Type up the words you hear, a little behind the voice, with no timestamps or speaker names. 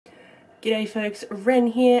G'day folks, Ren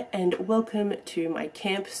here and welcome to my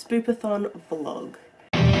Camp Spoopathon vlog.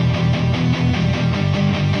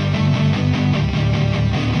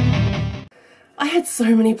 I had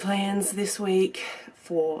so many plans this week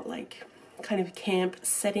for like kind of camp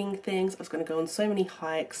setting things. I was going to go on so many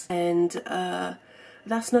hikes and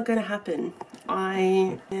that's not going to happen.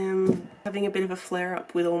 I am having a bit of a flare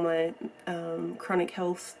up with all my chronic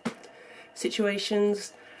health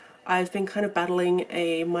situations. I've been kind of battling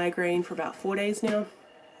a migraine for about 4 days now,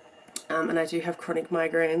 and I do have chronic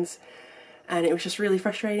migraines, and it was just really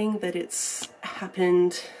frustrating that it's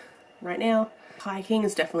happened right now. Hiking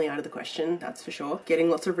is definitely out of the question, that's for sure.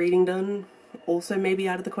 Getting lots of reading done also maybe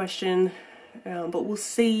out of the question, but we'll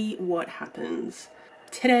see what happens.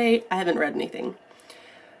 Today I haven't read anything.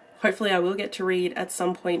 Hopefully I will get to read at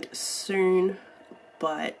some point soon,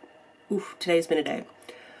 but oof, today's been a day.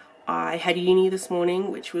 I had uni this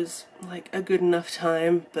morning, which was like a good enough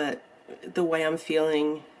time, but the way I'm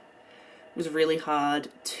feeling was really hard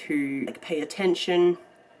to like pay attention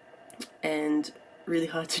and really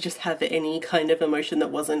hard to just have any kind of emotion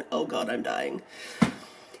that wasn't, oh god, I'm dying.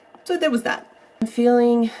 So there was that. I'm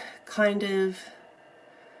feeling kind of,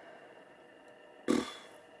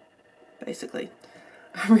 basically,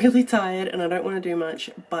 I'm really tired and I don't want to do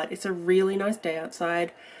much, but it's a really nice day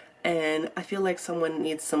outside. And I feel like someone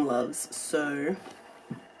needs some loves, so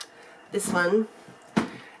this one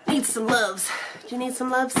needs some loves. Do you need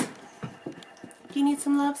some loves? Do you need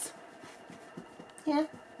some loves? Yeah?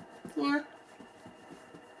 Yeah?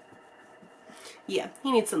 Yeah,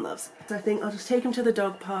 he needs some loves. So I think I'll just take him to the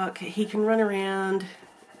dog park. He can run around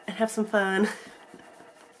and have some fun.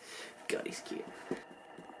 God, he's cute.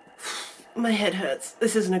 My head hurts.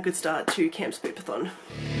 This isn't a good start to Camp Spoopathon.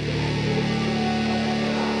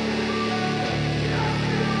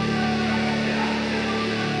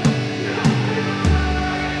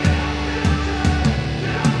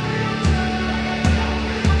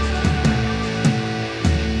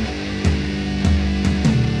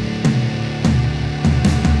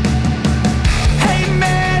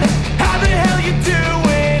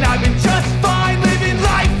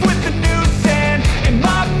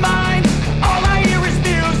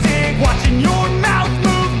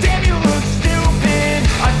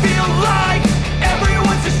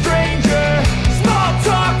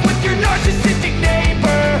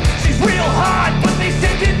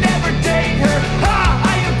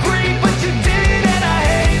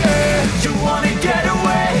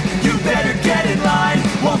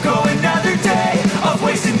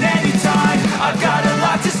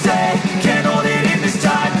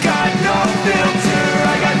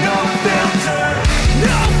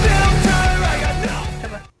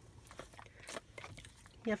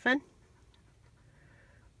 You have fun? Do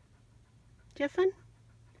you have fun?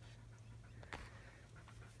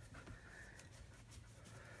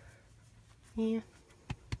 Yeah.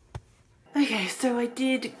 Okay, so I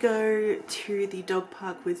did go to the dog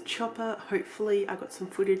park with Chopper. Hopefully I got some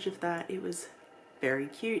footage of that. It was very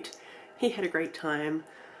cute. He had a great time.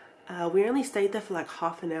 We only stayed there for like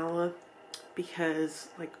half an hour because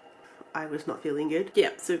like I was not feeling good.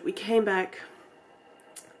 Yeah, so we came back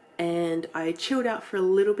and I chilled out for a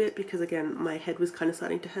little bit because again my head was kind of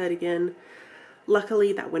starting to hurt again.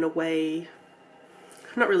 Luckily that went away,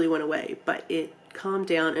 not really went away, but it calmed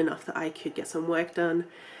down enough that I could get some work done.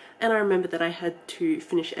 And I remembered that I had to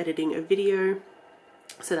finish editing a video,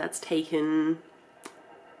 so that's taken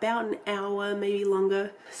about an hour, maybe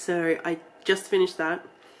longer. So I just finished that.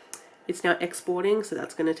 It's now exporting, so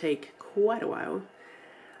that's going to take quite a while.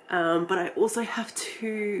 But I also have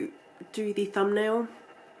to do the thumbnail.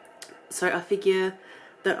 So I figure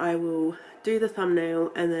that I will do the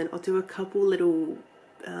thumbnail and then I'll do a couple little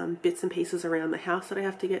bits and pieces around the house that I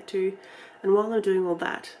have to get to. And while I'm doing all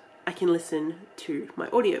that, I can listen to my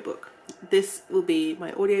audiobook. This will be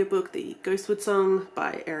my audiobook, the Ghostwood Song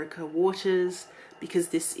by Erica Waters, because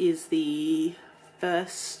this is the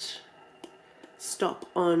first stop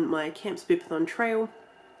on my Camp Spoopathon trail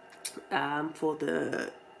for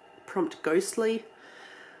the prompt Ghostly.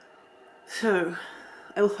 So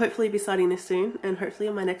I will hopefully be starting this soon, and hopefully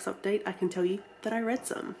in my next update I can tell you that I read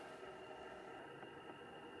some.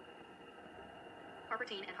 Harper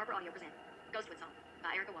Teen and Harper Audio present Ghostwood Song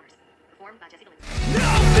by Erica Waters, performed by Jesse DeLuca.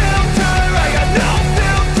 No filter, I got no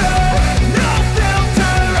filter. No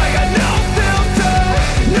filter, I got no filter.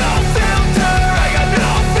 No filter, I got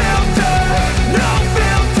no filter. No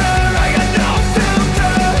filter, I got no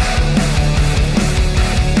filter.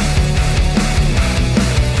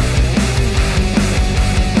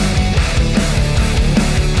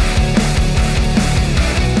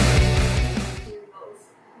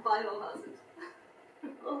 Bible hazard.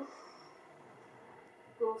 Oh.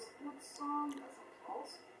 Ghostwood song? That sounds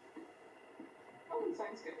false. Oh, it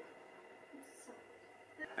sounds good.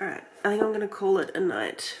 Alright, I think I'm going to call it a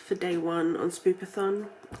night for day 1 on Spoopathon.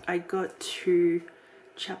 I got to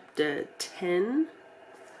chapter 10,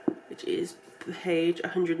 which is page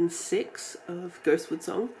 106 of Ghostwood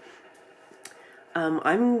Song.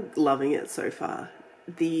 I'm loving it so far.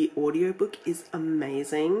 The audiobook is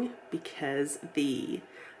amazing because the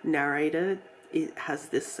narrator has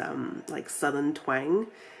this like southern twang,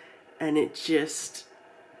 and it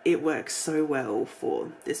works so well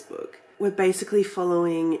for this book. We're basically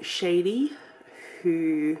following Shady,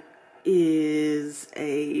 who is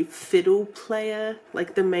a fiddle player.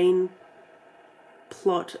 Like, the main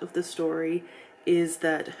plot of the story is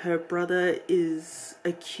that her brother is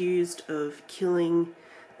accused of killing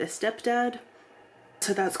their stepdad.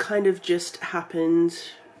 So that's kind of just happened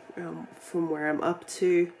from where I'm up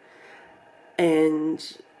to.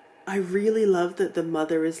 And I really love that the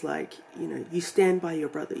mother is like, you know, you stand by your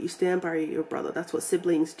brother, you stand by your brother. That's what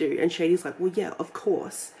siblings do. And Shady's like, well, yeah, of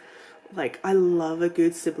course. Like, I love a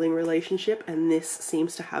good sibling relationship, and this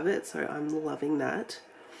seems to have it, so I'm loving that.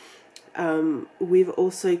 We've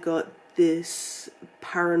also got this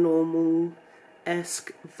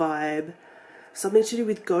paranormal-esque vibe, something to do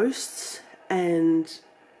with ghosts, and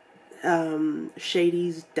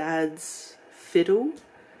Shady's dad's fiddle.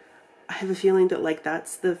 I have a feeling that, like,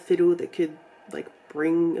 that's the fiddle that could, like,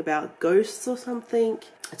 bring about ghosts or something.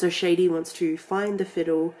 So Shady wants to find the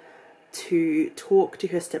fiddle to talk to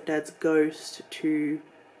her stepdad's ghost to,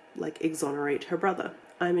 like, exonerate her brother.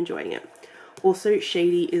 I'm enjoying it. Also,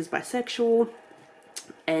 Shady is bisexual,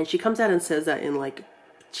 and she comes out and says that in, like,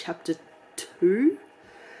 chapter 2.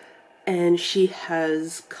 And she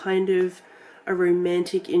has kind of a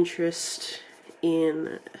romantic interest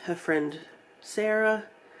in her friend Sarah,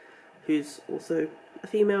 who's also a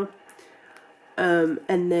female.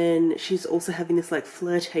 And then she's also having this, like,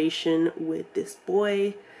 flirtation with this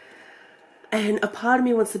boy. And a part of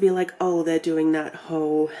me wants to be like, oh, they're doing that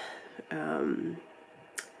whole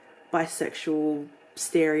bisexual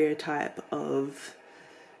stereotype of,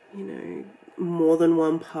 you know, more than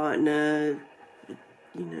one partner,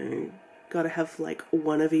 you know, gotta have, like,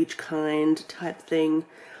 one of each kind type thing.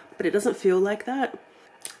 But it doesn't feel like that.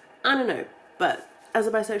 I don't know. But as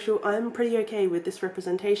a bisexual, I'm pretty okay with this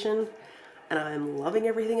representation. And I'm loving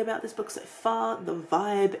everything about this book so far. The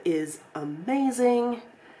vibe is amazing.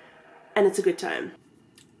 And it's a good time.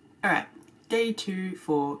 Alright, day 2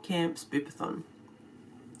 for Camp Spoopathon.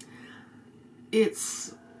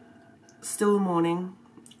 It's still the morning.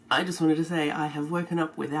 I just wanted to say I have woken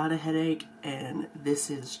up without a headache, and this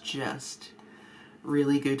is just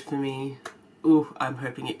really good for me. Ooh, I'm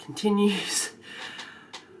hoping it continues.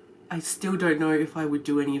 I still don't know if I would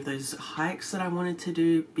do any of those hikes that I wanted to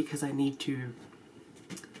do because I need to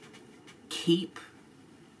keep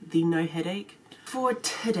the no headache. For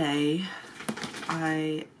today,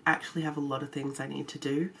 I actually have a lot of things I need to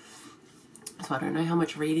do, so I don't know how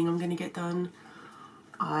much reading I'm going to get done.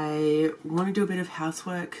 I want to do a bit of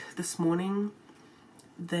housework this morning,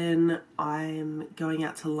 then I'm going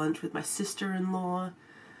out to lunch with my sister-in-law,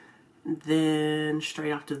 then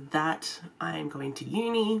straight after that I'm going to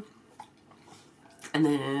uni, and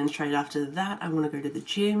then straight after that I want to go to the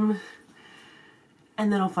gym,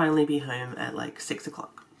 and then I'll finally be home at like 6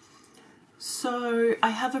 o'clock. So I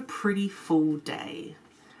have a pretty full day,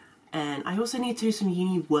 and I also need to do some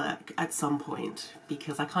uni work at some point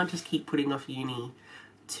because I can't just keep putting off uni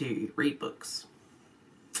to read books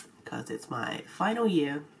because it's my final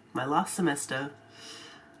year, my last semester.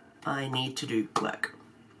 I need to do work.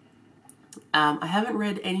 I haven't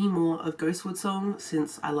read any more of Ghostwood Song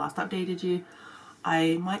since I last updated you.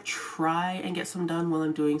 I might try and get some done while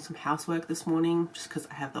I'm doing some housework this morning just because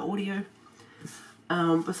I have the audio.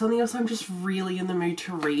 But something else I'm just really in the mood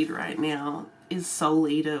to read right now is Soul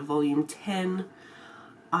Eater Volume 10.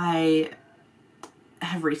 I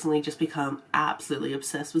have recently just become absolutely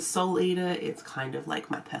obsessed with Soul Eater. It's kind of like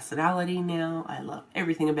my personality now. I love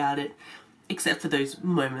everything about it, except for those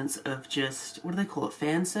moments of just, what do they call it,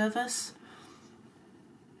 fan service?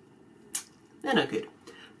 They're no good.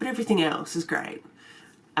 But everything else is great.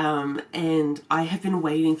 And I have been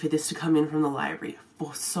waiting for this to come in from the library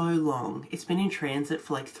for so long. It's been in transit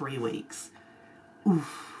for like 3 weeks.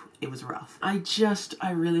 Oof, it was rough. I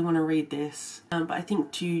really want to read this. But I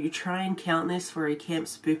think to try and count this for a Camp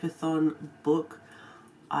Spoopathon book,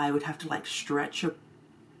 I would have to like stretch a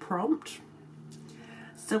prompt.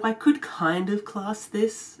 So I could kind of class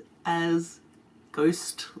this as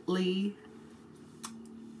ghostly,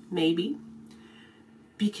 maybe.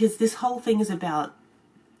 Because this whole thing is about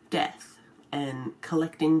death and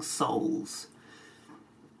collecting souls.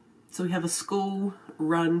 So we have a school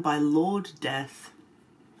run by Lord Death,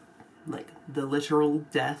 like the literal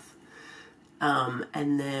death,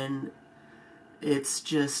 and then it's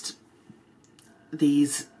just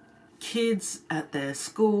these kids at their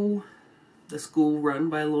school, the school run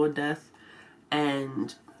by Lord Death,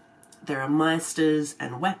 and there are meisters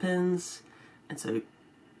and weapons, and so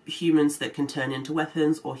humans that can turn into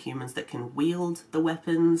weapons or humans that can wield the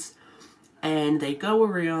weapons, and they go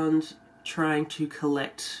around trying to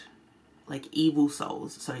collect like evil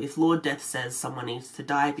souls. So if Lord Death says someone needs to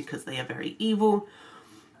die because they are very evil,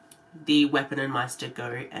 the weapon and meister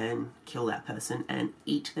go and kill that person and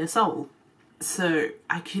eat their soul. So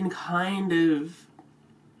I can kind of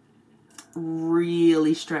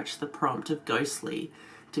really stretch the prompt of Ghostly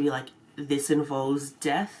to be like, this involves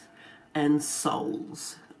death and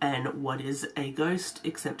souls, and what is a ghost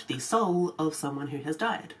except the soul of someone who has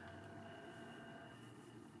died?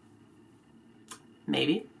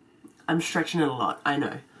 Maybe. I'm stretching it a lot, I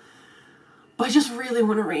know. But I just really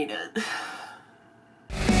want to read it.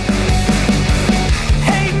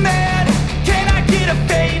 Hey man, can I get a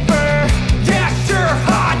favor? Yeah, sure,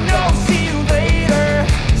 I know, see you later.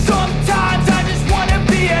 Sometimes I just wanna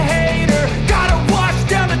be a hater. Gotta wash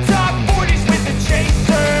down the top 40s with a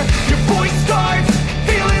chaser. Your voice starts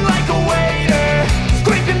feeling like a waiter,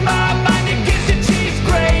 scraping my mind against a cheese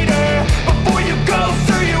grater. Before you go,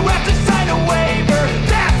 sir, you have to sign a waiver.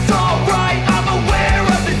 That's alright, I'm aware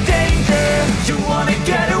of the danger. You wanna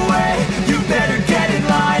get away? You better get in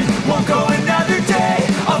line. Won't go another day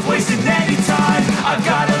of wasting any time. I've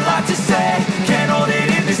got a lot to say, can't hold it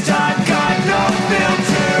in this time. Got no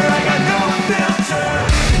filter, I got no filter.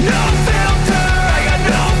 No filter, I got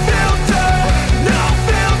no filter. No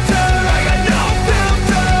filter, I got no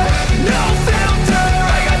filter. No filter,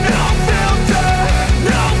 I got no filter.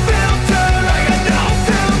 No filter, I got no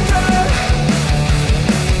filter.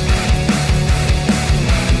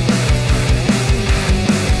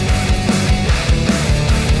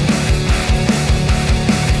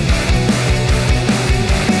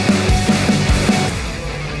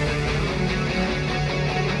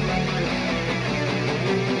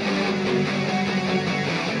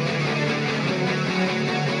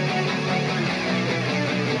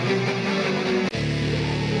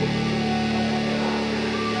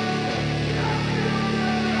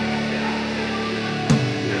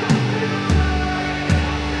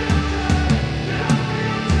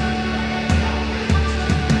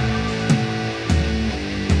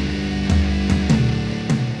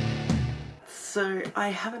 So I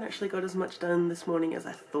haven't actually got as much done this morning as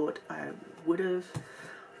I thought I would have.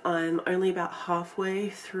 I'm only about halfway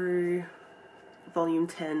through volume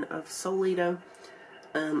 10 of Soul Eater.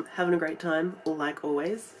 Having a great time, like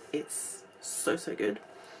always. It's so good.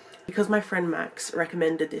 Because my friend Max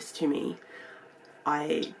recommended this to me,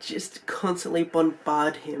 I just constantly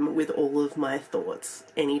bombard him with all of my thoughts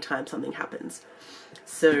anytime something happens.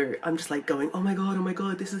 So I'm just like going, oh my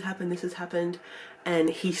god, this has happened.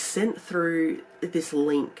 And he sent through this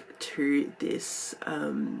link to this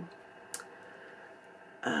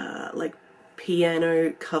like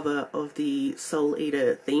piano cover of the Soul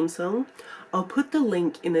Eater theme song. I'll put the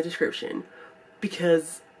link in the description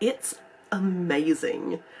because it's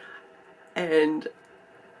amazing, and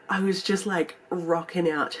I was just like rocking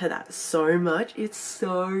out to that so much. It's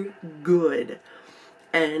so good.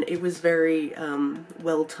 And it was very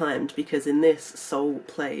well timed because in this, Soul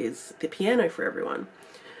plays the piano for everyone.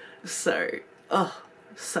 So, oh,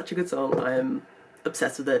 such a good song. I am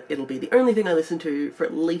obsessed with it. It'll be the only thing I listen to for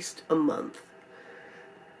at least a month.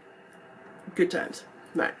 Good times.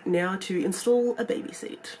 Right, now to install a baby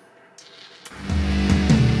seat.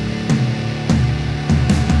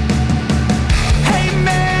 Hey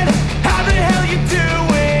man, how the hell you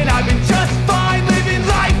doing? I've been just fine living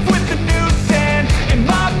life with the noose, and in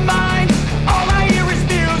my mind, all I hear is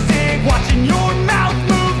music. Watching your mouth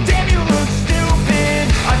move, damn you look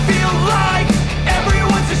stupid. I feel like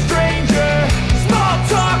everyone's a stranger. Small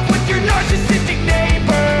talk with your narcissistic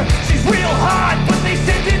neighbor. She's real hot, but they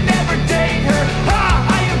said to never date her. Ha,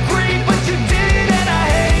 I agree, but you did and I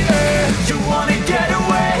hate her. You wanna get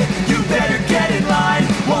away? You better get in line.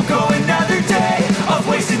 Won't go another day of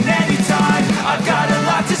wasting any time. I've got a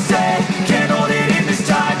lot to say, can't hold it in this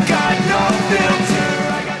time. Got no filter,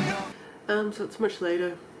 I got no. So it's much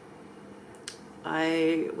later.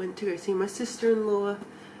 I went to go see my sister-in-law.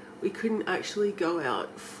 We couldn't actually go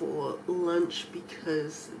out for lunch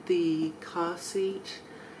because the car seat,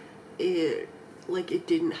 it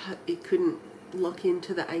couldn't lock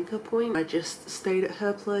into the anchor point. I just stayed at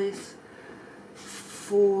her place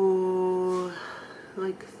for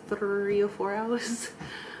like 3 or 4 hours.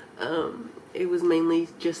 It was mainly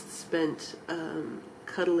just spent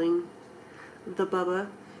cuddling the Bubba,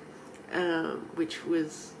 which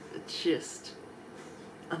was just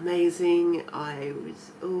amazing. I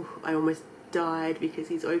almost died because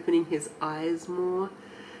he's opening his eyes more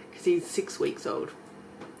because he's 6 weeks old,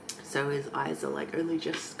 so his eyes are like only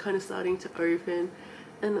just kind of starting to open,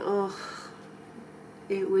 and oh,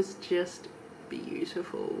 it was just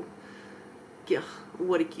beautiful. Yeah,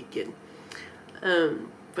 what a cute kid.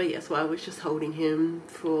 But yeah, so I was just holding him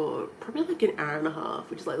for probably like an hour and a half,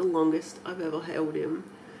 which is like the longest I've ever held him,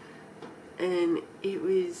 and it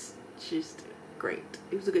was just great.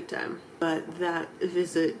 It was a good time. But that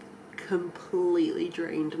visit completely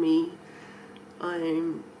drained me.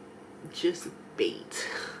 I'm just beat.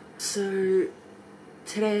 So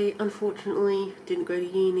today, unfortunately, didn't go to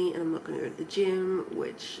uni, and I'm not going to go to the gym,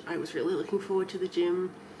 which I was really looking forward to the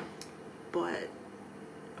gym, but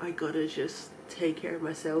I gotta just take care of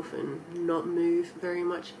myself and not move very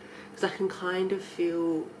much because I can kind of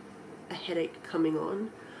feel a headache coming on.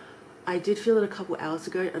 I did feel it a couple hours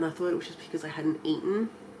ago, and I thought it was just because I hadn't eaten,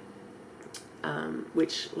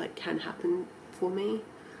 which like can happen for me.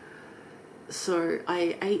 So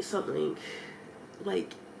I ate something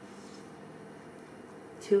like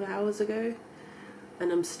 2 hours ago,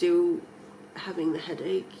 and I'm still having the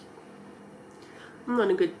headache. I'm not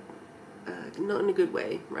in a good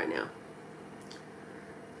way right now.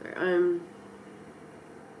 So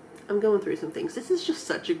I'm going through some things. This is just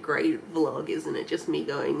such a great vlog, isn't it? Just me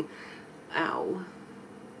going, ow.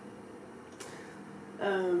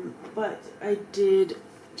 But I did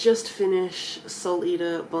just finish Soul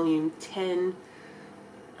Eater Volume 10,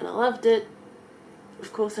 and I loved it.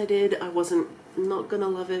 Of course I did. I wasn't not gonna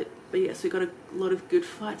love it, but yes, we got a lot of good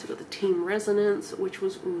fights. We got the Team Resonance, which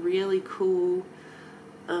was really cool.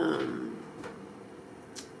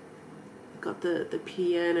 Got the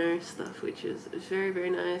piano stuff, which is very, very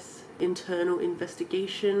nice. Internal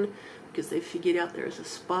investigation, because they figured out there is a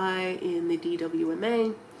spy in the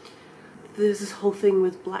DWMA. There's this whole thing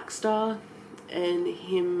with Black Star and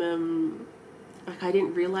him, like I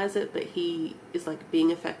didn't realize it, but he is like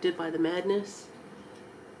being affected by the madness.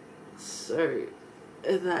 So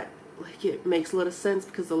that, like, it makes a lot of sense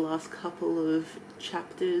because the last couple of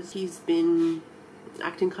chapters he's been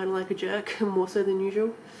acting kind of like a jerk, more so than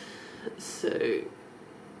usual. So it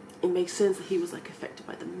makes sense that he was like affected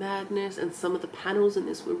by the madness, and some of the panels in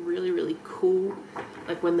this were really, really cool.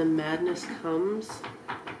 Like when the madness comes,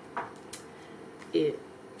 it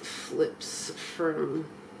flips from,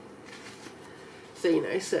 so you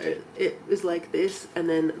know, so it was like this, and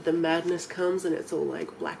then the madness comes and it's all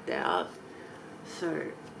like blacked out. So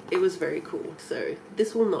it was very cool. So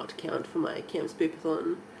this will not count for my Camp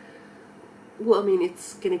Spoopathon. Well, I mean,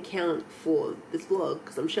 it's gonna count for this vlog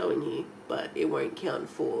because I'm showing you, but it won't count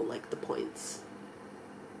for like the points.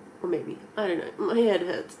 Or maybe, I don't know, my head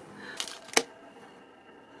hurts.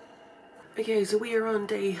 Okay, so we are on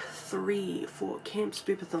day 3 for Camp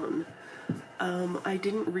Spoopathon. I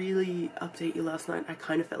didn't really update you last night. I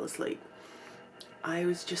kind of fell asleep. I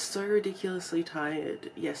was just so ridiculously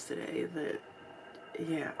tired yesterday that,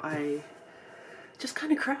 yeah, I just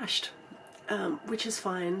kind of crashed. Which is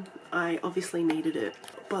fine. I obviously needed it.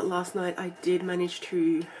 But last night I did manage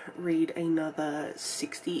to read another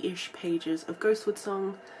 60-ish pages of Ghostwood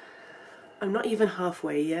Song. I'm not even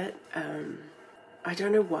halfway yet. I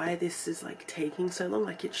don't know why this is like taking so long.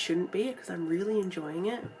 Like, it shouldn't be, because I'm really enjoying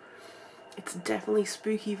it. It's definitely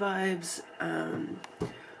spooky vibes.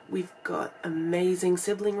 We've got amazing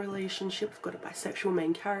sibling relationship. We've got a bisexual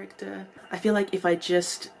main character. I feel like if I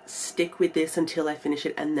just stick with this until I finish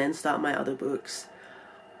it and then start my other books,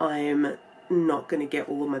 I'm not going to get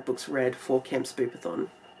all of my books read for Camp Spoopathon.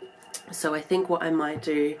 So I think what I might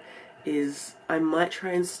do is I might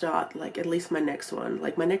try and start like at least my next one.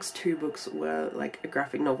 Like my next 2 books were like a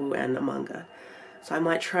graphic novel and a manga. So I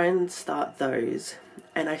might try and start those.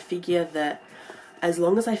 And I figure that as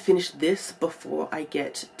long as I finish this before I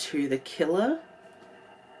get to the killer,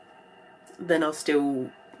 then I'll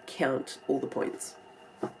still count all the points.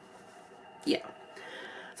 Yeah.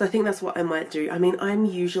 So I think that's what I might do. I mean, I'm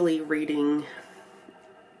usually reading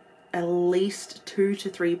at least 2 to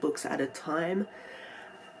 3 books at a time,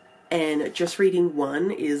 and just reading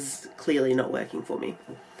one is clearly not working for me.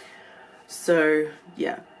 So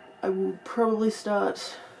yeah, I will probably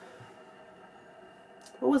start...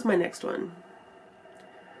 What was my next one?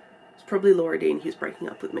 Probably Laura Dean, who's breaking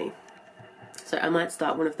up with me. So I might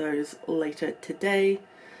start one of those later today.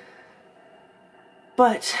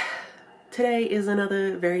 But today is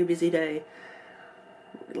another very busy day.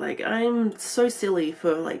 Like, I'm so silly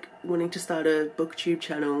for like wanting to start a booktube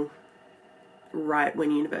channel right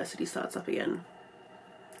when university starts up again.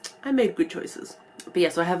 I made good choices. But yeah,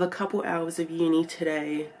 so I have a couple hours of uni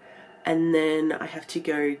today, and then I have to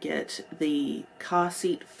go get the car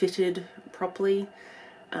seat fitted properly.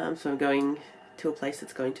 So I'm going to a place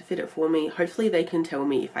that's going to fit it for me. Hopefully they can tell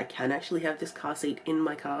me if I can actually have this car seat in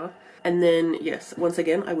my car. And then, yes, once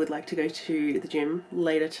again, I would like to go to the gym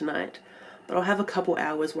later tonight, but I'll have a couple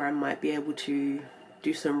hours where I might be able to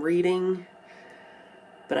do some reading.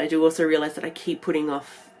 But I do also realize that I keep putting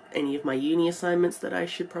off any of my uni assignments that I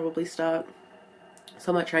should probably start.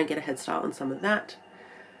 So I might try and get a head start on some of that.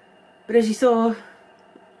 But as you saw,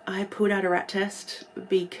 I pulled out a rat test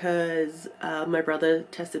because my brother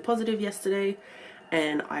tested positive yesterday,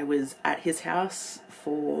 and I was at his house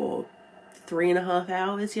for 3.5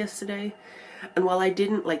 hours yesterday. And while I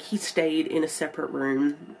didn't, like, he stayed in a separate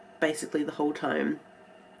room basically the whole time,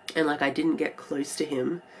 and like I didn't get close to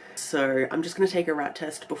him. So I'm just going to take a rat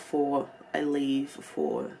test before I leave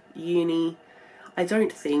for uni. I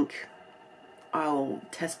don't think I'll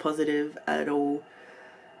test positive at all,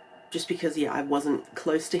 just because, yeah, I wasn't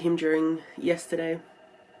close to him during yesterday.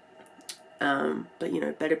 But, you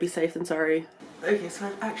know, better be safe than sorry. Okay, so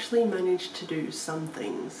I've actually managed to do some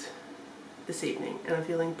things this evening, and I'm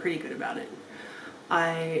feeling pretty good about it.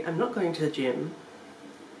 I am not going to the gym.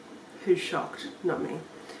 Who's shocked? Not me.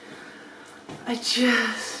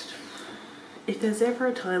 If there's ever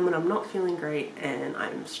a time when I'm not feeling great and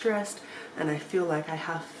I'm stressed and I feel like I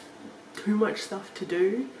have too much stuff to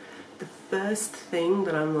do, the first thing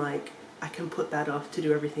that I'm like, I can put that off to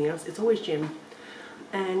do everything else, it's always gym.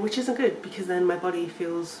 And which isn't good, because then my body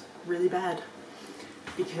feels really bad.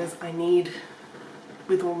 Because I need,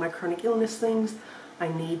 with all my chronic illness things, I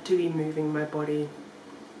need to be moving my body.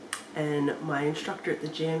 And my instructor at the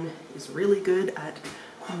gym is really good at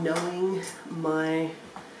knowing my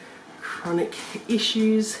chronic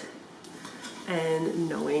issues and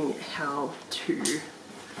knowing how to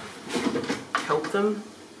help them.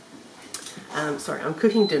 Sorry, I'm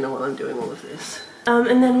cooking dinner while I'm doing all of this.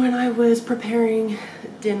 And then when I was preparing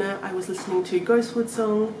dinner, I was listening to Ghostwood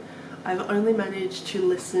song. I've only managed to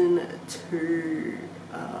listen to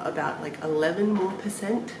about like 11% more.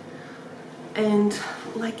 And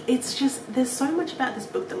like, it's just, there's so much about this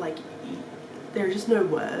book that like, there are just no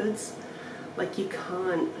words. Like, you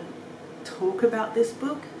can't talk about this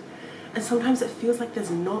book. And sometimes it feels like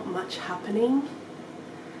there's not much happening,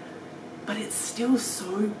 but it's still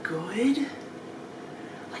so good.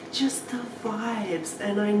 Like, just the vibes.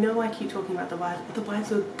 And I know I keep talking about the vibes, but the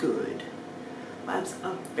vibes are good. Vibes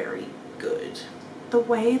are very good. The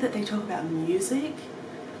way that they talk about music,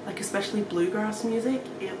 like especially bluegrass music,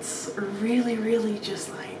 it's really, really just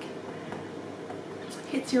like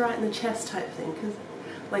hits you right in the chest type thing, because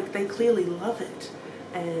like they clearly love it,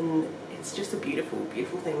 and it's just a beautiful,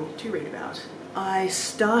 beautiful thing to read about. I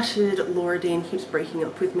started Laura Dean Keeps Breaking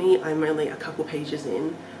Up With Me. I'm only a couple pages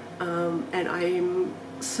in, and I'm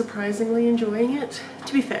surprisingly enjoying it.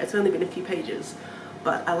 To be fair, it's only been a few pages,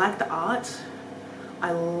 but I like the art.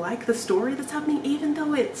 I like the story that's happening, even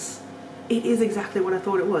though it is exactly what I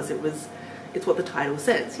thought it was. It's what the title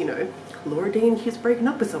says, you know, Laura Dean keeps breaking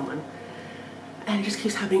up with someone, and it just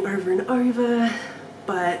keeps happening over and over.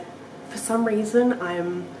 But for some reason,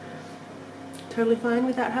 I'm totally fine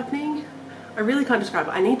with that happening. I really can't describe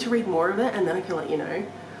it. I need to read more of it, and then I can let you know.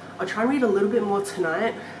 I'll try and read a little bit more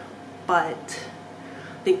tonight, but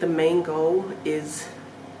I think the main goal is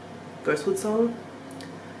Ghostwood song,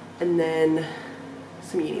 and then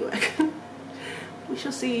some uni work. We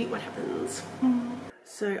shall see what happens.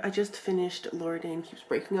 So I just finished Laura Dean Keeps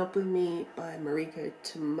Breaking Up With Me by Mariko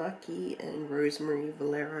Tamaki and Rosemary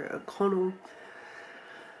Valero O'Connell.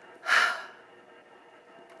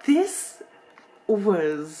 This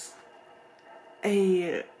was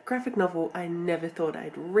a graphic novel I never thought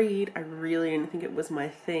I'd read. I really didn't think it was my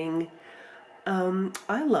thing.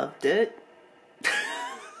 I loved it.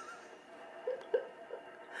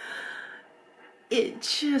 It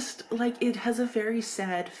just, like, it has a very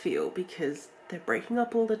sad feel because they're breaking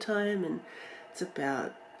up all the time, and it's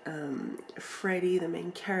about Freddie, the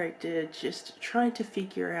main character, just trying to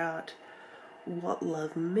figure out what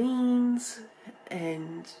love means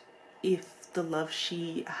and if the love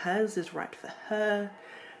she has is right for her,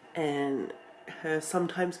 and her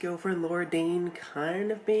sometimes girlfriend Laura Dean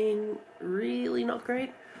kind of being really not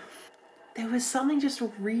great. There was something just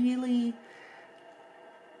really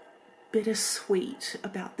bittersweet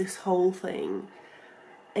about this whole thing,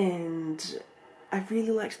 and I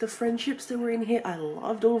really liked the friendships that were in here. I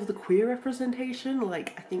loved all of the queer representation.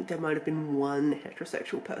 Like, I think there might have been one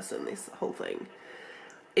heterosexual person this whole thing.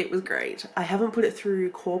 It was great. I haven't put it through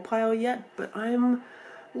Core Pile yet, but I'm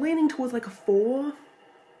leaning towards like a 4,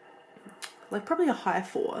 like probably a high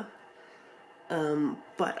 4.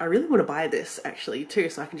 But I really want to buy this actually too,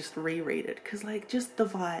 so I can just reread it, because like just the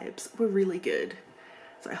vibes were really good.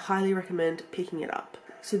 So I highly recommend picking it up.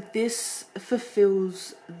 So this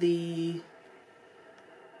fulfills the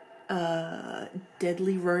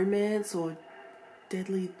Deadly Romance or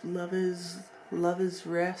Deadly Lovers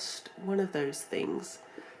Rest, one of those things.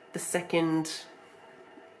 The second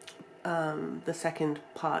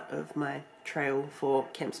part of my trail for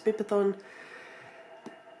Camp Spoopathon.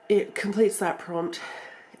 It completes that prompt.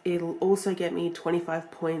 It'll also get me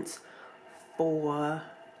 25 points for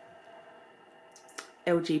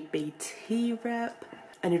LGBT rep,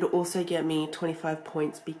 and it'll also get me 25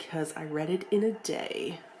 points because I read it in a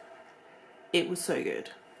day. It was so good.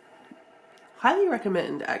 Highly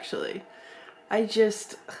recommend, actually. I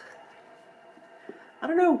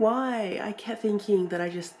don't know why I kept thinking that I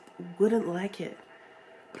just wouldn't like it,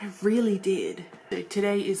 but I really did. So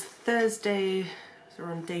today is Thursday, so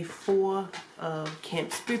we're on day 4 of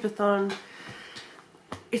Camp Spoopathon.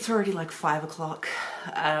 It's already like 5 o'clock.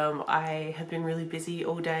 I have been really busy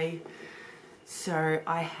all day. So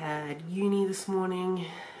I had uni this morning,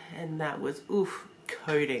 and that was, oof,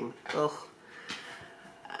 coding. Ugh.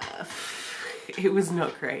 It was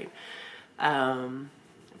not great.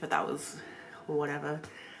 But that was whatever.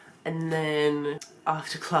 And then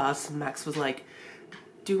after class, Max was like,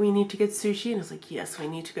 do we need to get sushi? And I was like, yes, we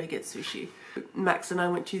need to go get sushi. Max and I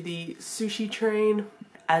went to the sushi train.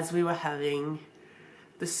 As we were having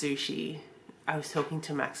the sushi, I was talking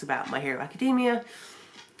to Max about My Hero Academia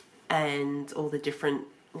and all the different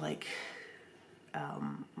like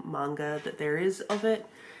manga that there is of it.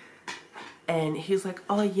 And he was like,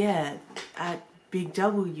 oh yeah, at Big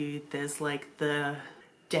W there's like the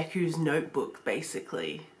Deku's Notebook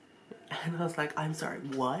basically. And I was like, I'm sorry,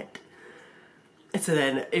 what? And so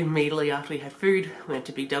then immediately after we had food, we went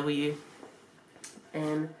to Big W,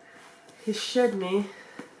 and he showed me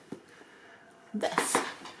this.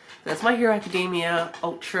 That's My Hero Academia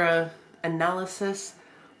Ultra Analysis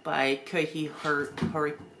by Kohi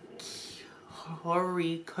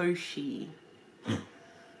Horikoshi.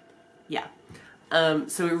 Yeah.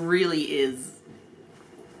 So it really is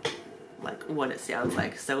like what it sounds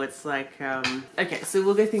like. So it's like, okay, so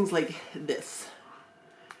we'll go things like this,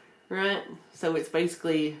 right? So it's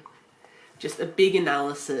basically just a big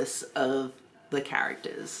analysis of the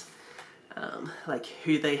characters, like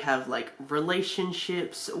who they have like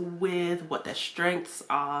relationships with, what their strengths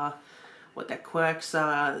are, what their quirks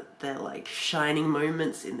are, their like shining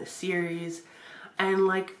moments in the series. And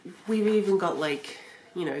like we've even got like,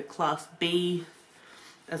 you know, class B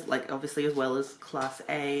as like obviously as well as class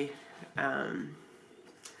A.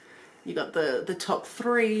 You got the top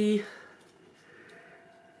 3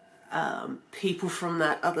 people from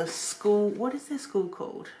that other school. What is their school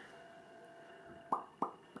called?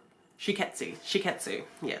 Shiketsu.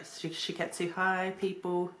 Yes, Shiketsu High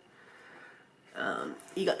people.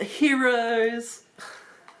 You got the heroes,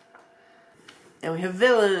 and we have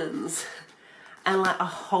villains, and like a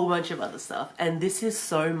whole bunch of other stuff. And this is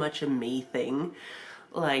so much a me thing.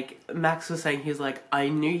 Like Max was saying, he was like, I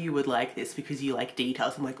knew you would like this because you like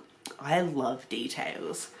details. I'm like, I love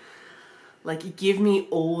details. Like, give me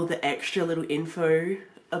all the extra little info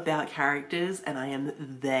about characters and I am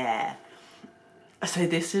there. So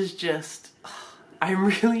this is just, I'm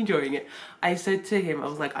really enjoying it. I said to him, I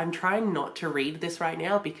was like, I'm trying not to read this right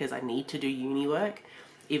now because I need to do uni work,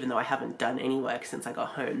 even though I haven't done any work since I got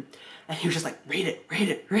home. And he was just like, read it.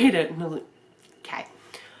 And I was like, okay.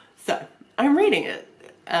 So I'm reading it.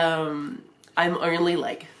 I'm only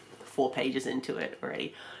like 4 pages into it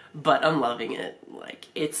already, but I'm loving it. Like,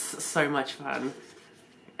 it's so much fun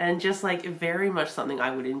and just like very much something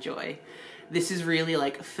I would enjoy. This is really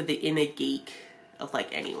like for the inner geek of like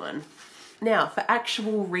anyone. Now for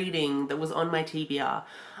actual reading that was on my TBR,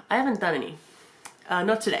 I haven't done any.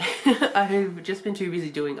 Not today. I've just been too busy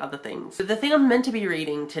doing other things. So the thing I'm meant to be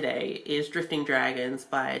reading today is Drifting Dragons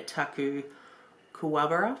by Taku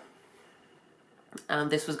Kuwabara.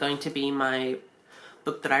 This was going to be my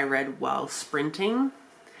book that I read while sprinting,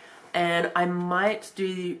 and I might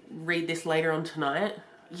read this later on tonight.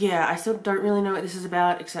 Yeah, I still don't really know what this is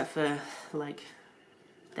about, except for like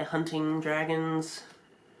they're hunting dragons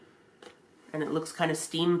and it looks kind of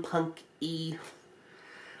steampunk-y.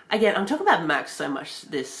 Again, I'm talking about Max so much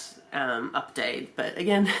this update, but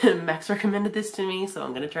again, Max recommended this to me, so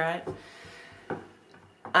I'm gonna try it.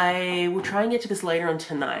 I will try and get to this later on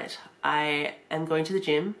tonight. I am going to the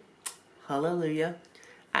gym. Hallelujah.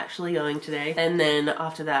 Actually going today. And then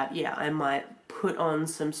after that, yeah, I might put on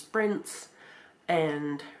some sprints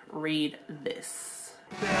and read this.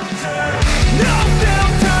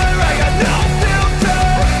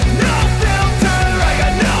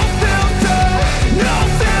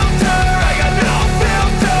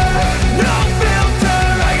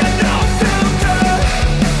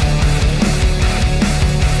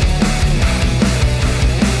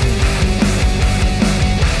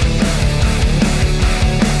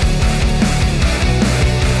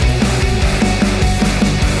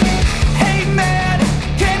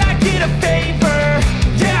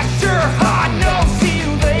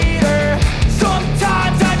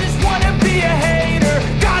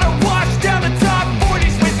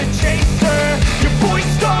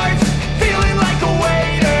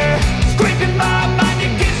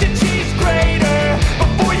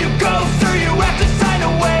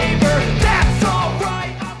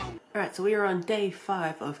 So we are on day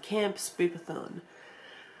 5 of Camp Spoopathon,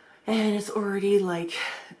 and it's already like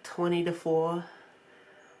 20 to 4.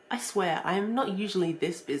 I swear, I'm not usually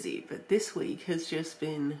this busy, but this week has just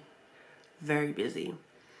been very busy.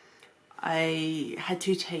 I had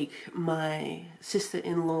to take my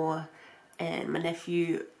sister-in-law and my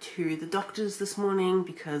nephew to the doctors this morning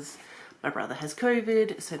because my brother has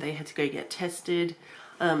COVID, so they had to go get tested.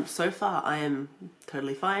 So far I am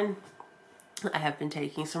totally fine. I have been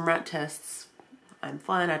taking some rat tests. I'm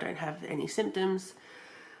fine, I don't have any symptoms.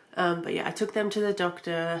 But yeah, I took them to the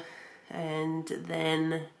doctor, and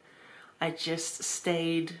then I just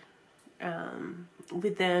stayed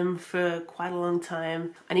with them for quite a long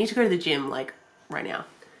time. I need to go to the gym, like, right now.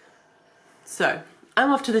 So,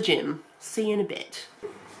 I'm off to the gym. See you in a bit.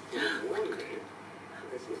 This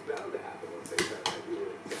was bound to happen once they found out you were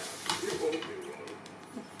in town. You won't be wrong.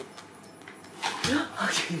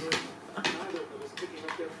 Okay. Neither of them is picking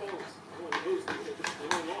up their phones. No one knows that they're just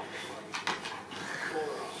blowing off.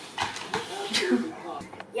 Absolutely not.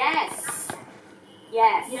 Yes.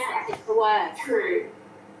 Yes. It's the word. True.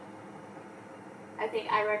 I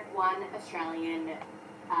think I read one Australian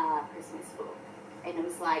Christmas book, and it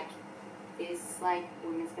was like this, like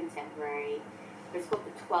women's contemporary. It was called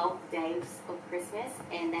The 12 Days of Christmas,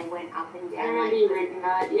 and they went up and I down remember like you reading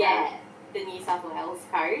that, yeah. the New South Wales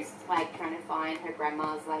coast, like trying to find her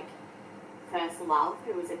grandma's like first love,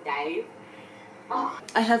 who was a Dave. Oh.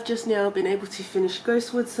 I have just now been able to finish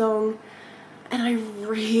Ghostwood Song, and I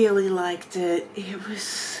really liked it. It was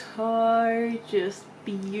so just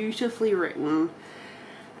beautifully written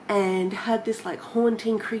and had this like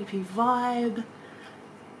haunting, creepy vibe,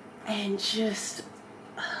 and just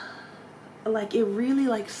like it really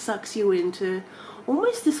like sucks you into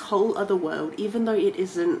almost this whole other world, even though it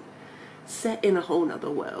isn't set in a whole nother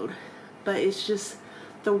world. But it's just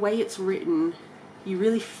the way it's written, you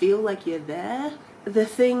really feel like you're there. The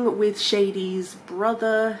thing with Shady's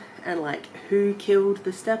brother and like who killed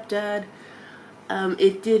the stepdad,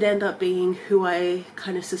 it did end up being who I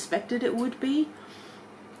kind of suspected it would be.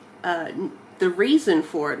 The reason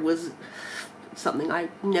for it was something I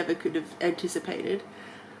never could have anticipated,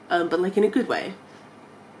 but like in a good way.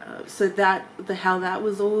 So how that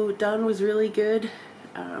was all done was really good.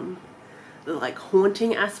 The like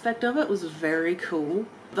haunting aspect of it was very cool.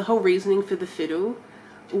 The whole reasoning for the fiddle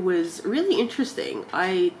was really interesting.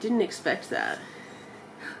 I didn't expect that.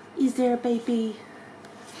 Is there a baby?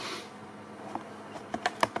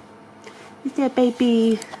 Is there a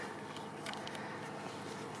baby?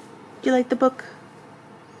 Do you like the book?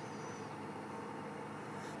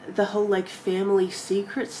 The whole like family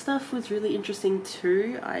secret stuff was really interesting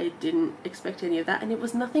too. I didn't expect any of that, and it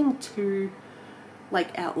was nothing too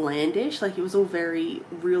like outlandish. Like it was all very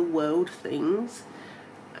real world things.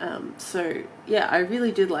 So yeah, I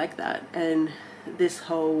really did like that. And this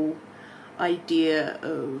whole idea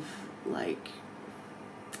of like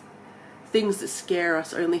things that scare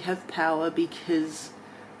us only have power because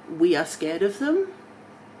we are scared of them.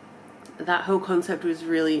 That whole concept was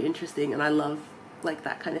really interesting, and I love like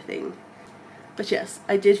that kind of thing. But yes,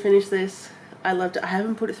 I did finish this. I loved it. I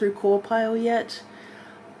haven't put it through core pile yet,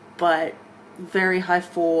 but very high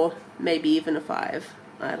 4, maybe even a 5.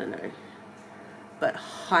 I don't know. But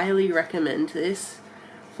highly recommend this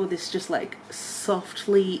for this just like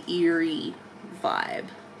softly eerie vibe.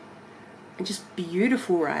 And just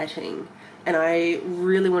beautiful writing. And I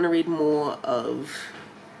really want to read more of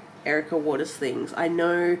Erica Waters' things. I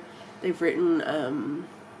know they've written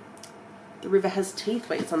The River Has Teeth.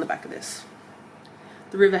 Wait, it's on the back of this.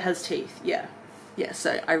 The River Has Teeth, yeah. Yeah,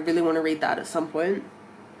 so I really want to read that at some point.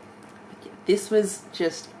 This was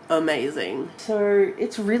just amazing. So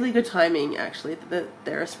it's really good timing actually that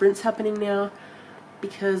there are sprints happening now,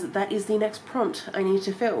 because that is the next prompt I need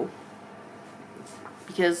to fill.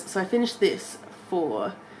 So I finished this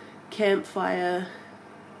for Campfire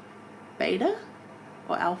Beta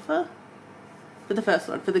or alpha? For the first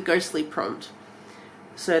one, for the ghostly prompt.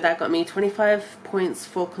 So that got me 25 points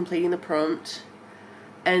for completing the prompt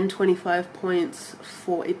and 25 points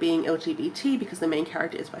for it being LGBT because the main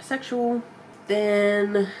character is bisexual.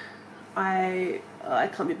 Then I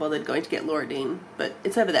can't be bothered going to get Laura Dean, but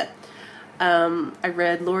it's over there. I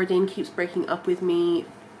read Laura Dean Keeps Breaking Up With Me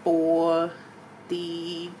for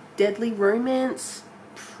the Deadly Romance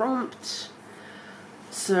prompt.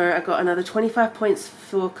 So I got another 25 points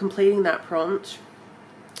for completing that prompt,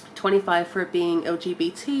 25 for it being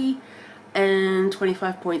LGBT, and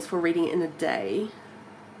 25 points for reading it in a day.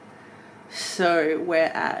 So we're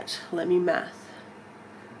at, let me math,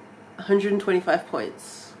 125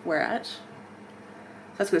 points we're at.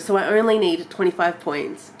 That's good. So I only need 25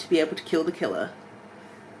 points to be able to kill the killer,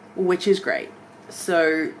 which is great.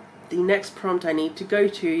 So the next prompt I need to go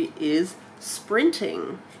to is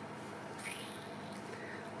sprinting.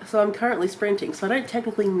 So I'm currently sprinting, so I don't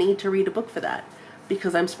technically need to read a book for that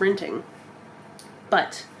because I'm sprinting.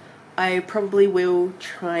 But I probably will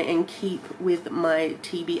try and keep with my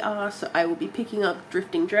TBR, so I will be picking up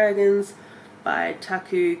Drifting Dragons by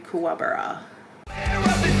Taku Kuwabara.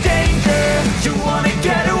 You wanna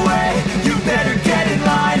get away, you better get in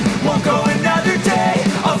line. Won't go another day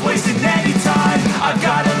of wasting any time. I've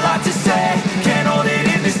got a lot to say, can't hold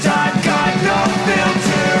it in this time. Got no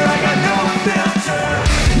filter, I got no filter.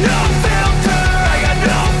 No filter, I got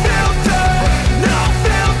no filter. No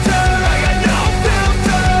filter, I got no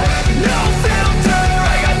filter. No filter,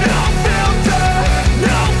 I got no filter.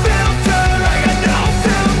 No filter, I got no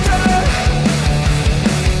filter.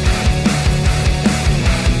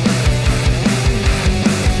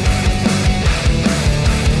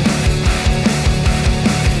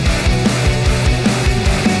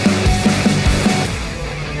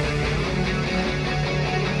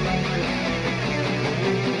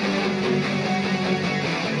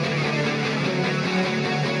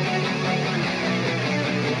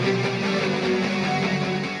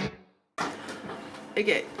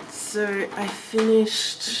 Okay, so I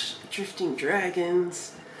finished Drifting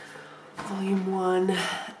Dragons Volume 1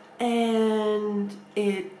 and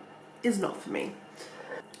it is not for me.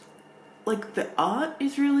 Like, the art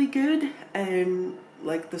is really good and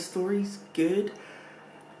like the story's good.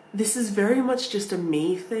 This is very much just a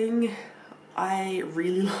me thing. I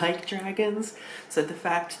really like dragons, so the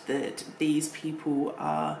fact that these people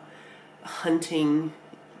are hunting,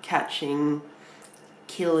 catching,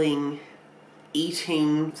 killing,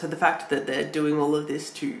 eating, so the fact that they're doing all of this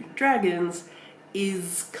to dragons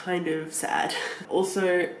is kind of sad.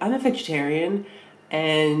 Also, I'm a vegetarian,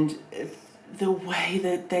 and the way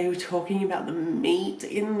that they were talking about the meat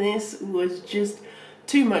in this was just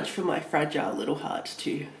too much for my fragile little heart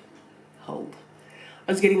to hold.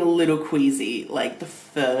 I was getting a little queasy like the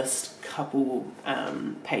first couple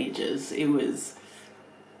pages. It was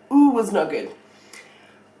not good.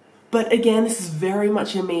 But again, this is very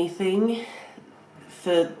much a me thing.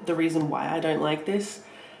 For the reason why I don't like this,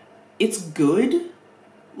 it's good,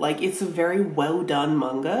 like it's a very well done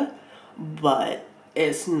manga, but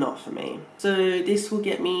it's not for me. So this will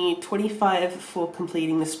get me 25 for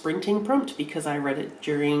completing the sprinting prompt because I read it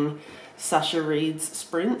during Sasha Reed's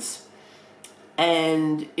sprints,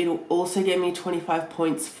 and it'll also get me 25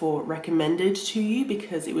 points for recommended to you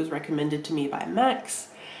because it was recommended to me by Max.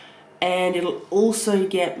 And it'll also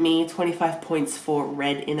get me 25 points for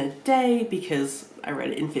read in a day because I read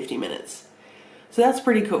it in 50 minutes. So that's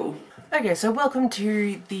pretty cool. Okay, so welcome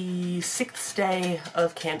to the 6th day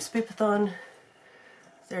of Camp Spoopathon.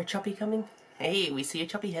 Is there a choppy coming? Hey, we see a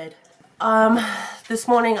choppy head. This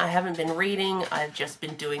morning I haven't been reading. I've just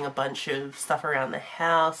been doing a bunch of stuff around the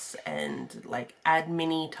house and like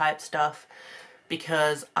admin-y type stuff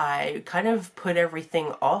because I kind of put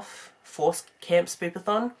everything off for Camp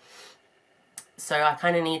Spoopathon. So I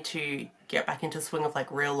kind of need to get back into the swing of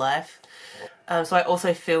like real life. So I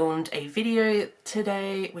also filmed a video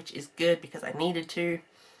today, which is good because I needed to.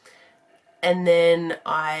 And then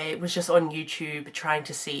I was just on YouTube trying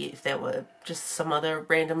to see if there were just some other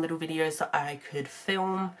random little videos that I could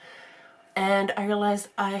film. And I realized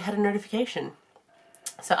I had a notification.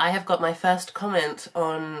 So I have got my first comment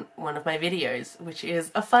on one of my videos, which is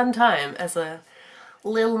a fun time as a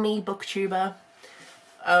lil me booktuber.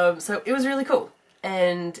 So it was really cool,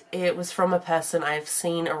 and it was from a person I've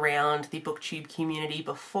seen around the booktube community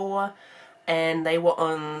before, and they were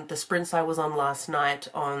on the sprints I was on last night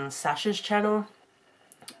on Sasha's channel,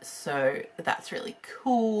 so that's really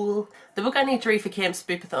cool. The book I need to read for Camp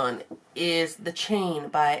Spoopathon is The Chain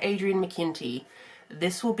by Adrian McKinty.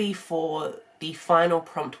 This will be for the final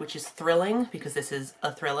prompt, which is thrilling, because this is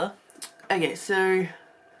a thriller. Okay, so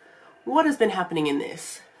what has been happening in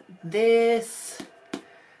this? This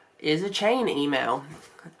is a chain email,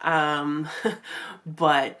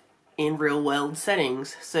 but in real world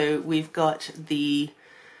settings. So we've got the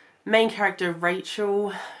main character,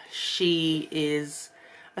 Rachel. She is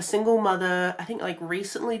a single mother, I think like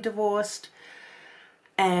recently divorced,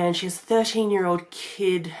 and she has a 13-year-old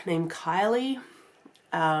kid named Kylie.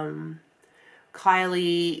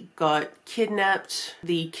 Kylie got kidnapped.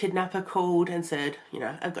 The kidnapper called and said, you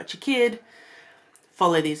know, I've got your kid,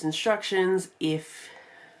 follow these instructions if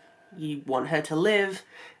you want her to live,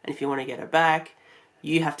 and if you want to get her back,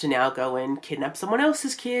 you have to now go and kidnap someone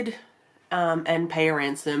else's kid, and pay a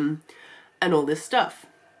ransom and all this stuff.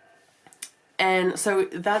 And so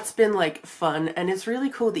that's been like fun, and it's really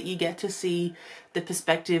cool that you get to see the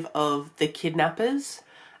perspective of the kidnappers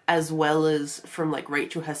as well as from like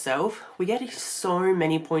Rachel herself. We get so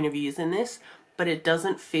many point of views in this, but it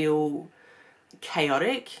doesn't feel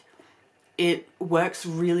chaotic. It works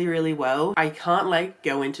really, really well. I can't like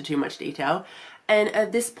go into too much detail. And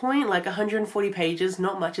at this point, like 140 pages,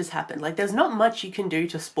 not much has happened. Like there's not much you can do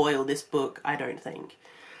to spoil this book, I don't think.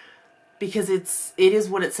 Because it is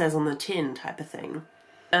what it says on the tin type of thing.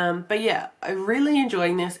 But yeah, I'm really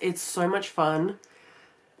enjoying this. It's so much fun.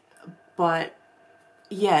 But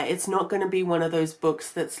yeah, it's not going to be one of those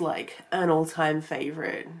books that's like an all-time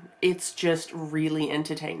favorite. It's just really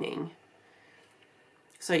entertaining.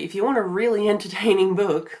 So if you want a really entertaining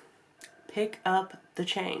book, pick up The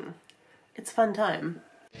Chain. It's a fun time.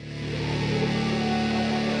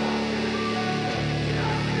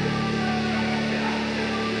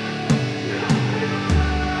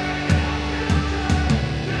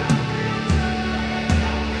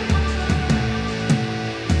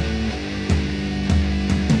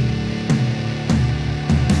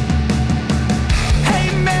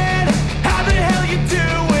 Hey man, how the hell you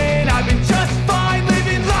doing? I've been just fine,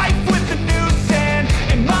 living life with the noose, and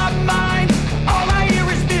in my mind, all I hear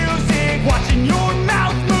is music. Watching your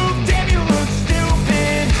mouth move, damn you look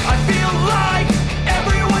stupid. I feel like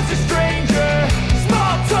everyone's a stranger.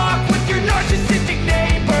 Small talk with your narcissistic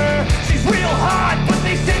neighbor. She's real hot, but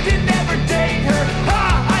they said to never date her.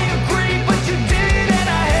 I agree, but you did and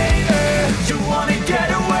I hate her. You wanna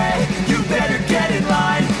get away? You better get in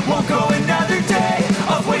line. Won't go another day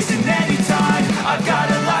of wasting any time. I've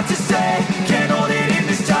got a lot to say, can't hold it in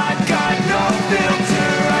this time. Got no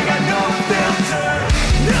filter, I got no filter.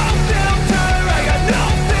 No filter, I got no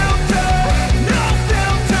filter. No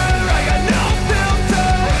filter, I got no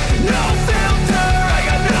filter. No filter, I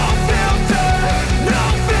got no filter. No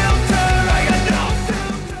filter, I got no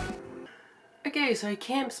filter. Okay, so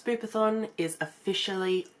Camp Spoopathon is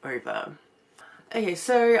officially over. Okay,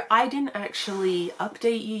 so I didn't actually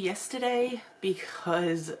update you yesterday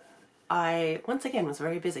because I, once again, was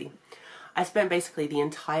very busy. I spent basically the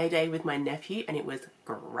entire day with my nephew and it was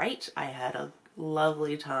great. I had a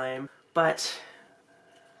lovely time, but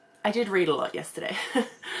I did read a lot yesterday.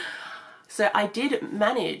 So I did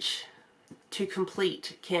manage to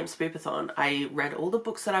complete Camp Spoopathon. I read all the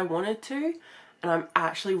books that I wanted to, and I'm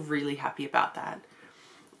actually really happy about that.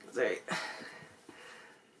 So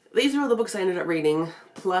these are all the books I ended up reading,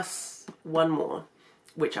 plus one more,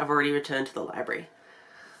 which I've already returned to the library.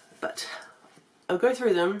 But I'll go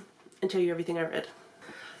through them and tell you everything I read.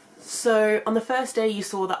 So on the first day you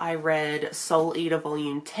saw that I read Soul Eater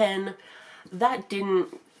Volume 10. That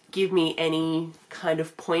didn't give me any kind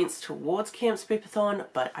of points towards Camp Spoopathon,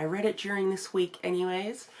 but I read it during this week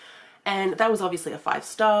anyways. And that was obviously a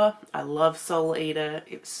 5-star. I love Soul Eater.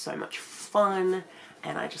 It was so much fun.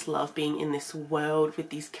 And I just love being in this world with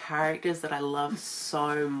these characters that I love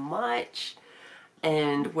so much.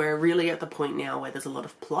 And we're really at the point now where there's a lot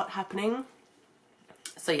of plot happening.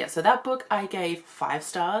 So yeah, so that book I gave 5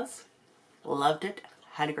 stars. Loved it.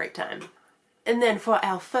 Had a great time. And then for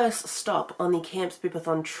our first stop on the Camp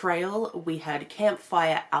Spoopathon trail, we had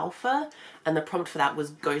Campfire Alpha. And the prompt for that was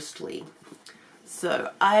Ghostly.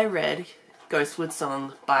 So I read Ghostwood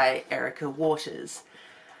Song by Erica Waters.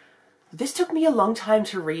 This took me a long time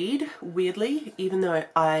to read, weirdly, even though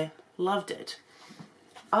I loved it.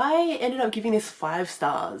 I ended up giving this 5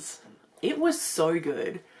 stars. It was so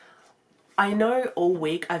good. I know all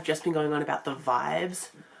week I've just been going on about the vibes,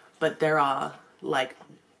 but there are like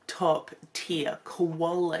top tier,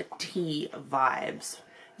 quality vibes.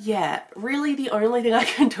 Yeah, really the only thing I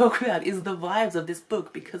can talk about is the vibes of this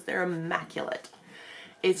book because they're immaculate.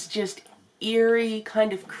 It's just eerie,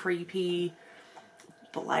 kind of creepy,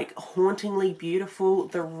 but like hauntingly beautiful.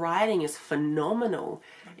 The writing is phenomenal.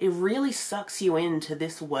 It really sucks you into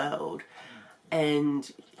this world,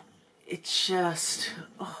 and it's just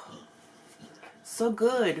so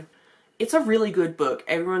good. It's a really good book.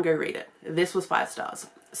 Everyone go read it. This was 5 stars.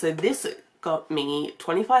 So this got me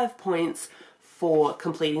 25 points for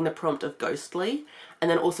completing the prompt of Ghostly,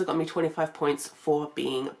 and then also got me 25 points for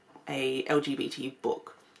being a LGBT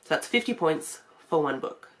book. So that's 50 points for one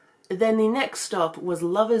book. Then the next stop was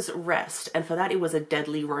Lover's Rest, and for that it was a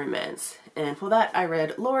deadly romance. And for that I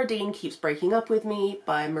read Laura Dean Keeps Breaking Up With Me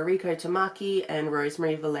by Mariko Tamaki and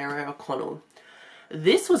Rosemary Valero O'Connell.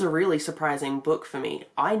 This was a really surprising book for me.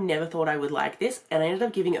 I never thought I would like this, and I ended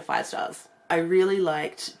up giving it 5 stars. I really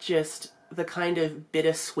liked just the kind of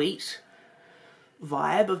bittersweet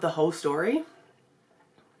vibe of the whole story.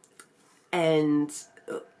 And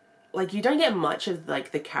like, you don't get much of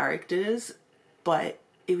like the characters, but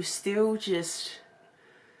it was still just,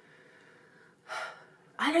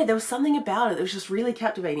 I don't know, there was something about it that was just really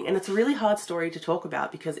captivating. And it's a really hard story to talk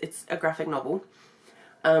about because it's a graphic novel.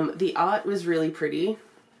 The art was really pretty.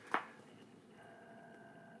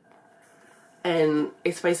 And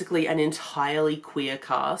it's basically an entirely queer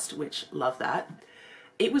cast, which love that.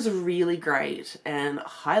 It was really great and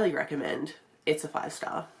highly recommend. It's a 5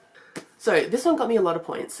 star. So this one got me a lot of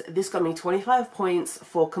points. This got me 25 points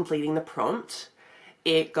for completing the prompt.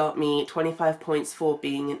 It got me 25 points for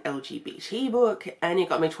being an LGBT book, and it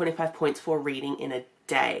got me 25 points for reading in a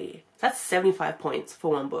day. That's 75 points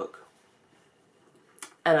for one book.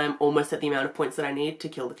 And I'm almost at the amount of points that I need to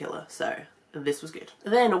kill the killer, so this was good.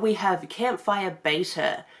 Then we have Campfire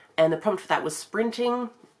Beta, and the prompt for that was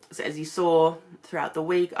sprinting. So as you saw throughout the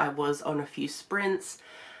week, I was on a few sprints,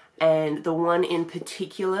 and the one in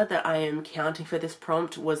particular that I am counting for this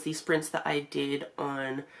prompt was the sprints that I did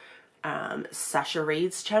on Sasha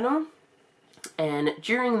Reed's channel. And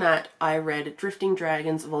during that I read Drifting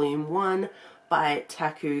Dragons Volume 1 by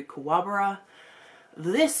Taku Kawabara.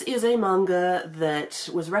 This is a manga that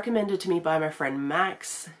was recommended to me by my friend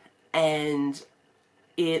Max, and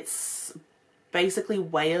it's basically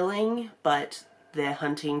whaling, but they're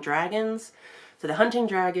hunting dragons. So they're hunting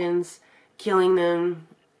dragons, killing them,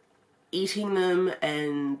 eating them,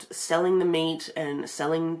 and selling the meat, and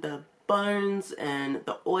selling the bones, and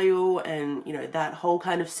the oil, and, you know, that whole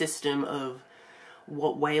kind of system of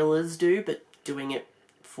what whalers do, but doing it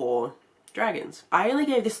for dragons. I only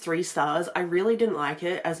gave this 3 stars. I really didn't like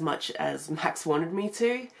it as much as Max wanted me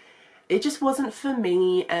to. It just wasn't for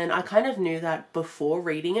me, and I kind of knew that before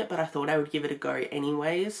reading it, but I thought I would give it a go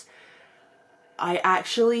anyways. I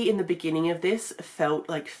actually, in the beginning of this, felt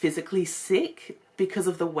like physically sick because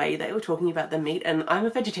of the way they were talking about the meat, and I'm a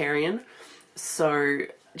vegetarian, so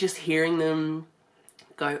just hearing them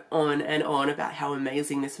go on and on about how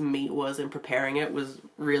amazing this meat was and preparing it was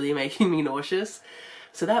really making me nauseous.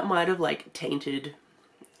 So that might have like tainted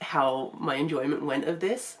how my enjoyment went of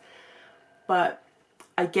this. But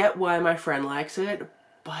I get why my friend likes it,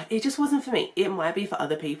 but it just wasn't for me. It might be for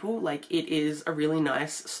other people. Like, it is a really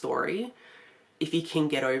nice story if you can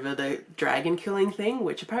get over the dragon killing thing,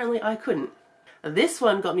 which apparently I couldn't. This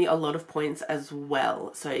one got me a lot of points as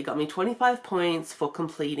well. So it got me 25 points for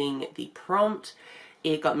completing the prompt.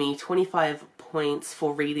 It got me 25 points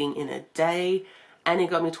for reading in a day. And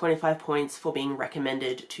it got me 25 points for being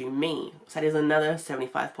recommended to me. So that is another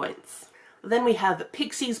 75 points. Then we have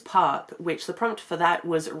Pixie's Park, which the prompt for that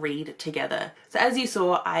was read together. So as you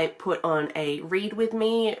saw, I put on a read with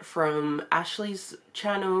me from Ashley's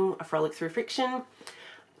channel, A Frolic Through Fiction.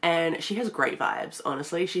 And she has great vibes,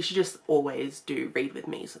 honestly. She should just always do read with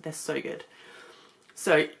me. So they're so good.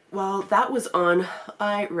 So while that was on,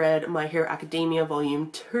 I read My Hero Academia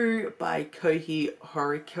Volume 2 by Kohi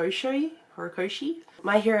Horikoshi.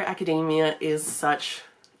 My Hero Academia is such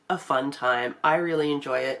a fun time. I really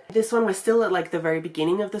enjoy it. This one, we're still at like the very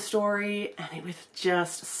beginning of the story, and it was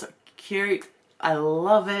just so cute. I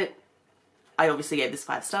love it. I obviously gave this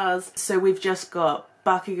 5 stars. So we've just got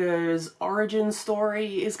Bakugo's origin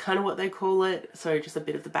story is kind of what they call it. So just a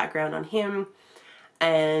bit of the background on him.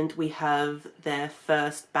 And we have their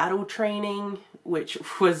first battle training, which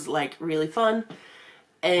was like really fun.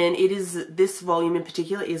 And it is, this volume in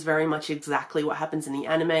particular is very much exactly what happens in the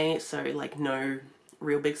anime, so like no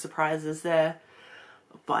real big surprises there.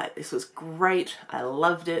 But this was great. I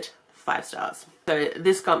loved it. 5 stars. So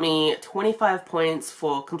this got me 25 points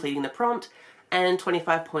for completing the prompt and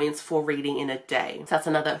 25 points for reading in a day. So that's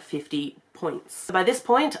another 50 points. So by this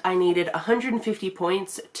point, I needed 150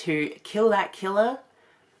 points to kill that killer,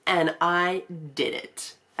 and I did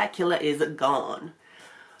it. That killer is gone.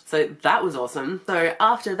 So that was awesome. So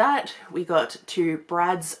after that, we got to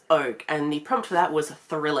Brad's Oak, and the prompt for that was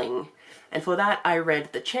thrilling. And for that, I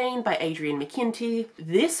read The Chain by Adrian McKinty.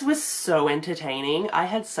 This was so entertaining. I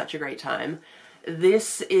had such a great time.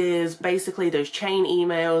 This is basically those chain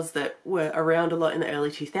emails that were around a lot in the early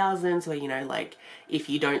 2000s where, you know, like, if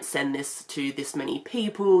you don't send this to this many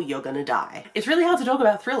people, you're gonna die. It's really hard to talk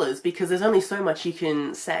about thrillers because there's only so much you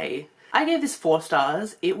can say. I gave this 4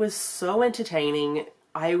 stars. It was so entertaining.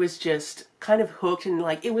 I was just kind of hooked and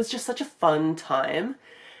like, it was just such a fun time.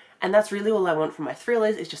 And that's really all I want from my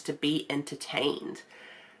thrillers, is just to be entertained.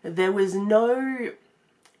 There was no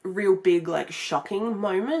real big like shocking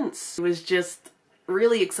moments. It was just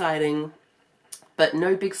really exciting, but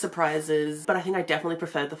no big surprises. But I think I definitely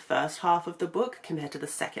preferred the first half of the book compared to the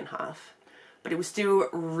second half. But it was still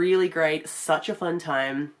really great, such a fun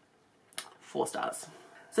time. 4 stars.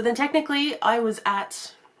 So then technically I was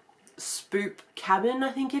at Spoop Cabin,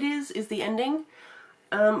 I think it is the ending.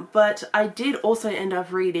 But I did also end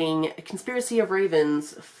up reading A Conspiracy of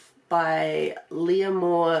Ravens by Leah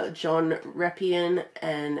Moore, John Reppion,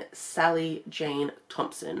 and Sally Jane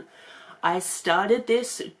Thompson. I started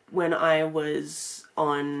this when I was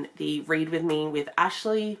on the Read With Me with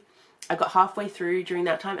Ashley. I got halfway through during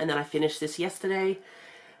that time and then I finished this yesterday.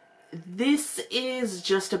 This is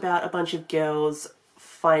just about a bunch of girls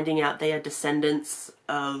finding out they are descendants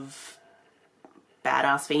of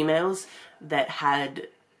badass females that had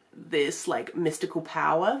this like mystical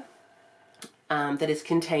power that is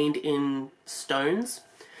contained in stones.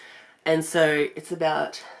 And so it's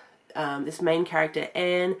about this main character,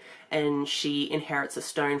 Anne, and she inherits a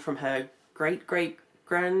stone from her great-great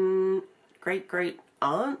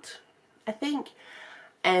aunt, I think.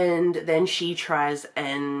 And then she tries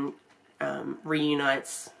and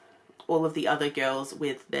reunites all of the other girls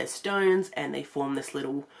with their stones, and they form this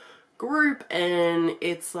little group, and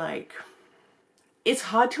it's like, it's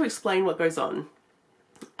hard to explain what goes on.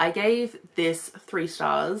 I gave this 3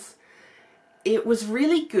 stars. It was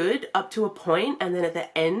really good up to a point, and then at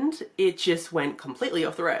the end it just went completely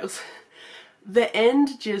off the rails. The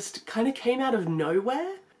end just kind of came out of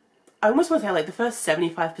nowhere. I almost want to say like the first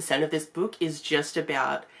 75% of this book is just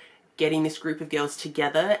about getting this group of girls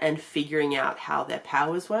together and figuring out how their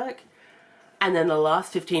powers work. And then the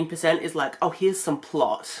last 15% is like, oh, here's some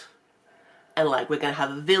plot. And like, we're gonna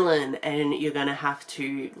have a villain and you're gonna have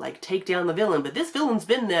to like take down the villain, but this villain's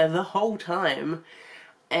been there the whole time.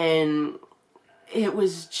 And it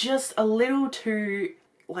was just a little too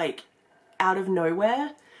like out of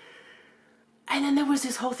nowhere. And then there was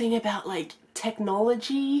this whole thing about like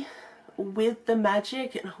technology with the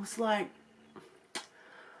magic, and I was like,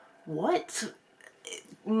 what?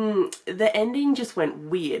 The ending just went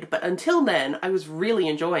weird, but until then I was really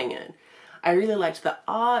enjoying it. I really liked the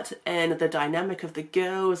art and the dynamic of the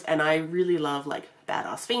girls, and I really love like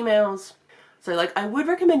badass females. So like, I would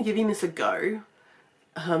recommend giving this a go.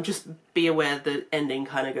 Just be aware the ending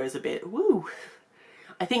kind of goes a bit woo.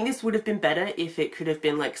 I think this would have been better if it could have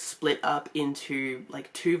been like split up into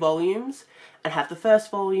like 2 volumes and have the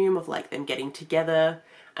first volume of like them getting together,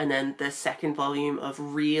 and then the second volume of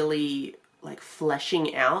really like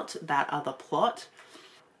fleshing out that other plot.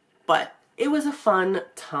 But it was a fun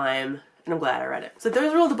time, and I'm glad I read it. So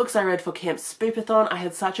those are all the books I read for Camp Spoopathon. I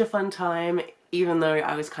had such a fun time, even though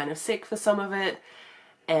I was kind of sick for some of it,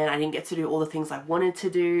 and I didn't get to do all the things I wanted to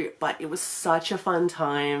do, but it was such a fun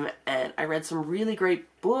time, and I read some really great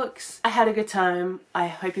books. I had a good time. I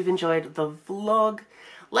hope you've enjoyed the vlog.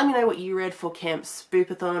 Let me know what you read for Camp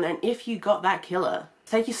Spoopathon, and if you got that killer.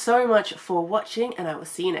 Thank you so much for watching, and I will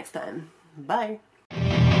see you next time. Bye!